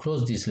I'll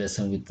close this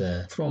lesson with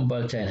from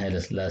Balcha and Haile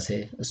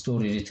Selassie, a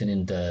story written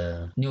in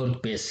the New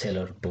York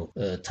bestseller book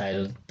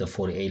titled The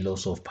 48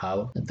 Laws of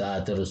Power. The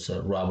author is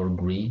Robert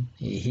Greene.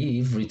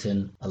 He's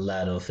written a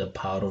lot of the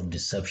power of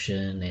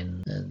deception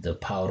and the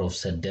power of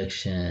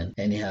seduction,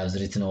 and he has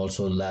written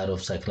also a lot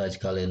of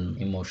psychological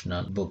and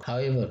emotional book.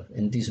 However,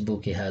 in this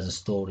book he has a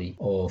story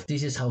of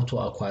this is how to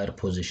acquire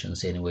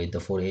positions. Anyway, the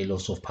 48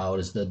 laws of power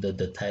is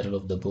the title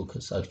of the book.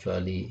 Is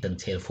actually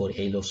entail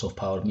 48 laws of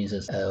power,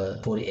 means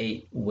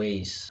 48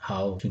 ways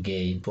how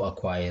to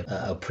acquire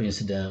a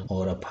princedom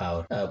or a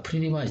power.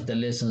 Pretty much the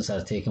lessons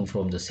are taken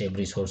from the same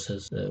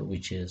resources,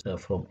 which is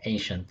from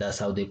ancient. That's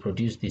how they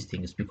produce these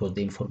things, because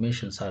the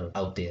informations are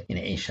out there in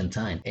ancient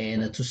time.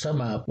 And to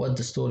sum up what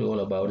the story all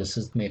about, is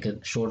just make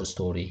a short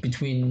story.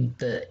 Between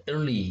the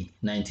early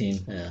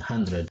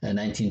 1900s and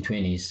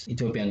 1920s,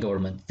 Ethiopian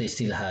government, they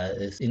still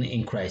has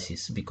in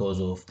crisis,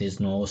 because of there's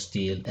no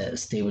still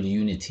stable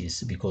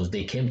unities, because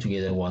they came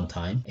together one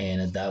time,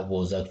 and that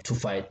was to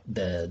fight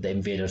the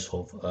invaders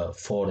of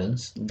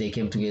foreigners. They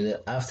came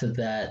together. After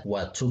that,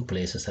 what took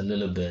place is a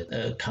little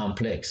bit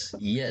complex,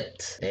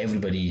 yet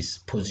everybody is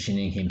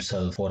positioning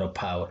himself for a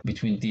power.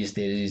 Between these,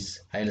 there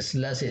is Haile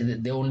Selassie.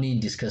 They only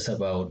discuss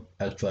about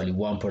actually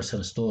one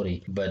person's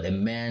story, But a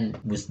man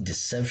with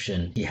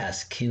deception, he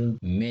has killed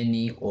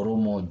many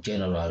Oromo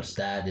generals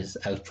that is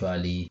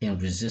actually in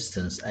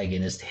resistance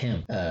against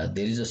him.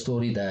 There is a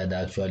story that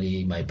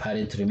actually my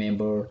parents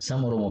remember,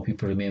 some Oromo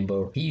people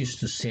remember. He used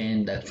to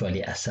send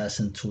actually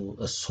assassin to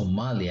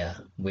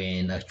Somalia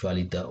when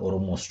actually the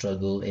Oromo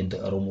struggle and the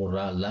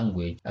Oromo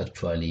language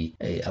actually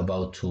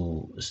about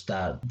to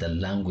start the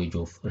language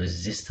of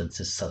resistance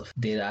itself.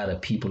 There are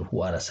people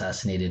who are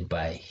assassinated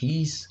by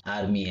his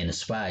army and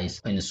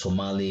spies in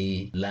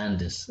Somali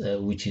lands,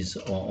 which is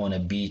on a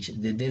beach.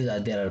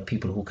 There are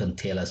people who can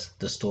tell us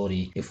the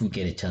story. If we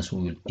get a chance,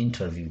 we will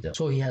interview them.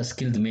 So he has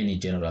killed many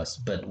generals,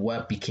 but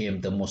what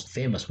became the most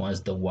famous one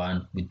is the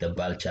one with the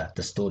Balcha.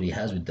 The story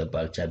has with the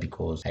Balcha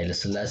because Haile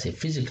Selassie,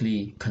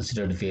 physically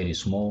considered very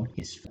small,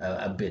 is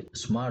a bit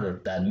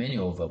smarter than many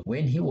of them.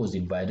 When he was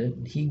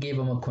invited, he gave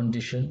him a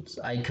condition.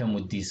 I come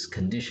with this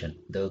condition.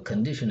 The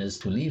condition is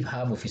to leave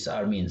half of his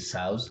army in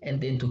south and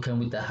then to come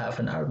with the half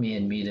an army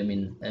and meet him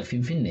in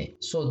Finfinne.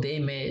 So they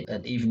met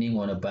at evening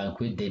on a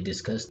banquet. They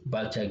discussed.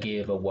 Balcha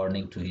gave a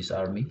warning to his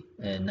army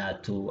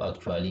not to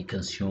actually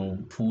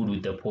consume food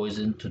with the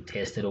poison, to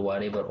test it or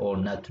whatever, or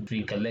not to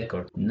drink a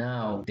liquor.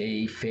 Now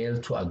they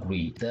failed to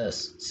agree.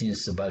 Thus,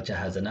 since Balcha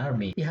has an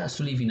army, he has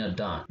to live in a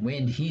Don.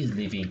 When he is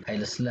leaving,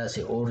 Haile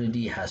Selassie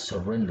already has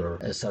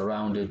surrendered,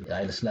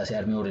 Haile Selassie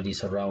army already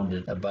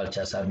surrounded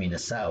Balcha's army in the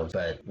south.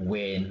 But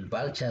when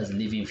Balcha is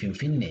leaving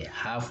Finfinne,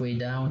 halfway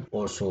down,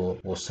 also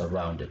was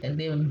surrounded. And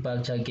then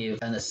Balcha gave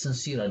a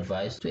sincere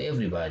advice to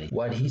everybody.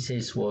 What he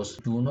says was,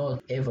 do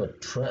not ever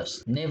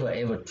trust, never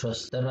ever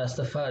trust the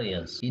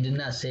Rastafarians. He did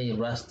not say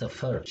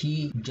Rastafari.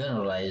 He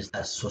generalized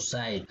a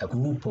society, a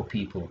group of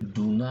people.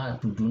 Do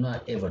not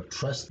ever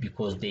trust,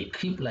 because they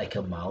creep like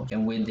a mouse,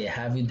 and when they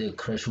have you, they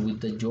crush you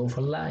with the jaw of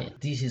a lion.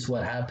 This is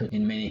what happened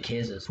in many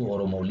cases to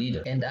Oromo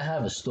leaders. And I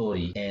have a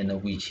story,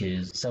 and which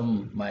is,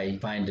 some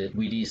might find it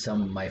witty,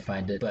 some might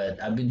find it,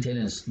 but I've been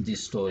telling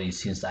this story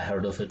since I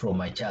heard of it from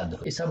my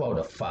childhood. It's about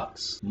a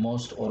fox.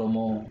 Most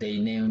Oromo, they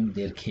name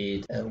their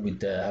kid with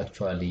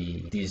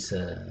this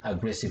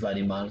aggressive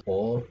animal,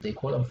 or they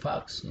call them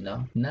fox,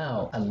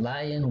 Now, a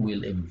lion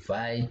will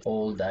invite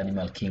all the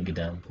animal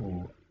kingdom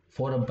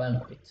for a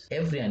banquet.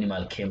 Every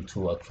animal came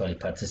to actually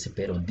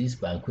participate on this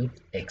banquet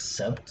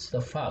except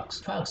the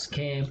fox. Fox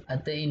came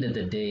at the end of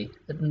the day,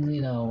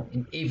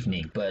 in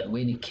evening. But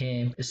when he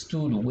came, he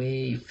stood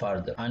way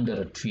farther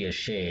under a tree or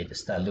shade,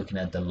 start looking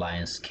at the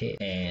lion's cave.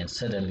 And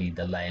suddenly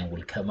the lion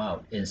will come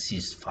out and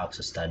sees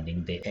Fox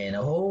standing there. And,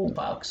 oh,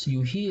 Fox,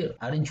 you here?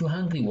 Aren't you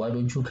hungry? Why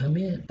don't you come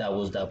in? That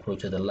was the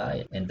approach of the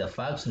lion. And the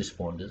fox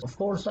responded, of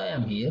course I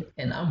am here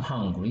and I'm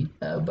hungry,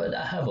 but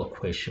I have a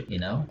question,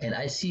 And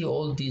I see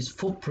all these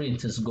footprints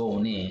is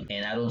going in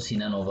and I don't see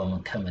none of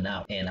them coming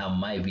out, and I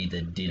might be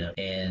the dinner.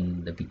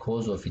 And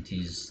because of it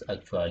is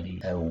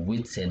actually a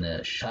wit and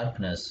a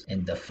sharpness,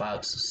 and the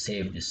fox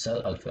saved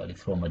itself actually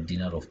from a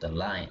dinner of the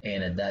lion.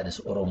 And that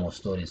is Oromo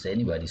story. It's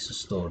anybody's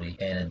story,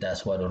 and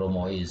that's what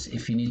Oromo is.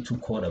 If you need to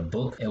quote a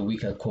book, we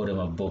can quote him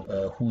a book,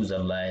 who's a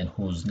lion,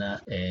 who's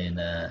not. And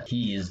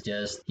he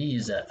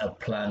is a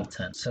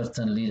plankton.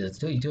 Certain leaders,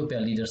 so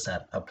Ethiopian leaders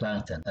are a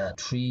plankton, a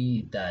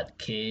tree that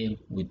came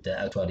with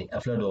a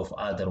flood of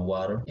other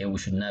water, and we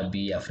should not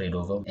be afraid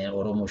of them, and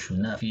Oromo should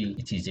not feel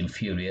it is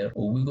inferior.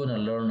 We're going to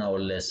learn our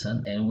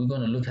lesson, and we're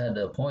going to look at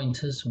the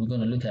pointers, we're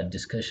going to look at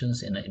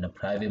discussions in a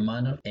private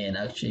manner, and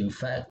actually, in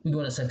fact, we're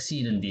going to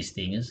succeed in these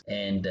things,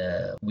 and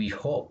we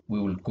hope we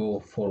will go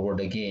forward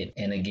again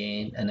and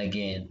again and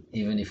again.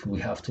 Even if we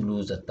have to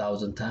lose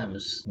 1,000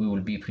 times, we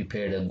will be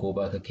prepared and go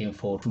back again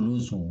to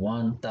lose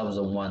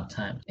 1,001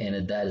 times.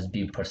 And that is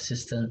being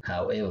persistent.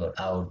 However,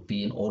 our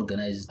being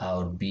organized,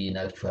 our being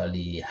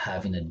actually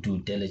having a due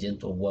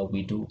diligence of what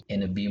we do,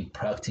 and being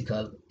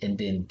practical, and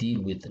then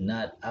deal with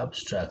not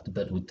abstract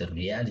but with the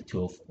reality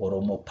of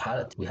Oromo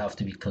politics. We have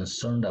to be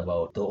concerned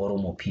about the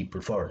Oromo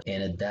people first,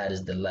 and that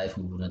is the life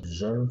we want to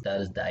preserve.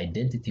 That is the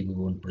identity we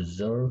want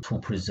to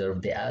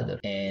preserve the other,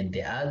 and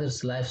the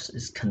other's life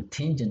is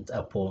contingent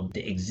upon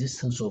the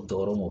existence of the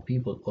Oromo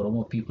people.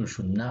 Oromo people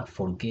should not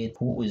forget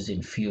who is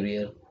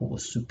inferior, who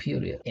is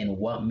superior, and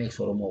what makes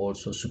Oromo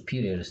also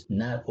superior is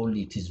not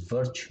only its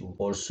virtue,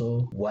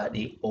 also what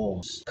it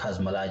owns.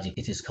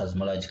 It is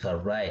cosmological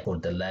right for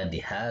the land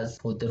it has,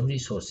 for the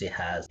resource it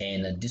has,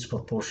 and a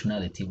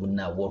disproportionality will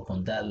not work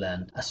on that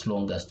land as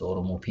long as the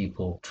Oromo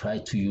people try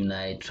to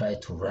unite, try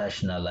to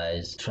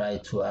rationalize, try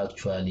to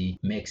actually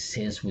make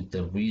sense with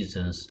the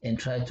reasons, and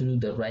try to do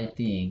the right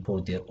thing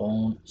for their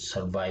own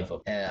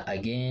survival.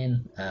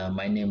 Again,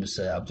 my name is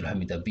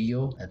Abdulhamid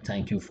Abiyo.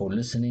 Thank you for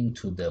listening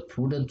to the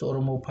Prudent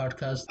Oromo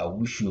podcast. I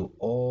wish you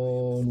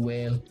all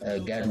well.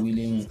 God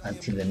willing,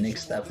 until the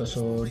next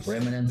episode,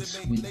 remnant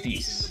with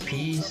this.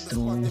 Peace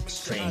through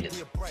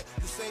strangers.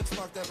 The same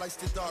spark that lights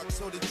the dark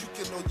so that you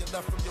can know your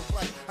left from your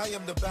right. I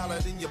am the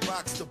ballad in your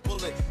box, the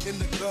bullet in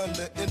the gun,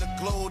 the inner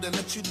glow that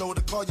let you know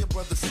to call your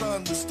brother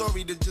son. The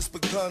story that just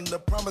begun, the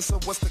promise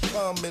of what's to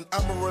come, and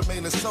I'ma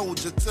remain a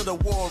soldier till the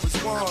war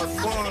is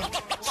won.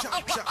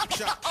 Chop, chop,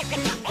 chop.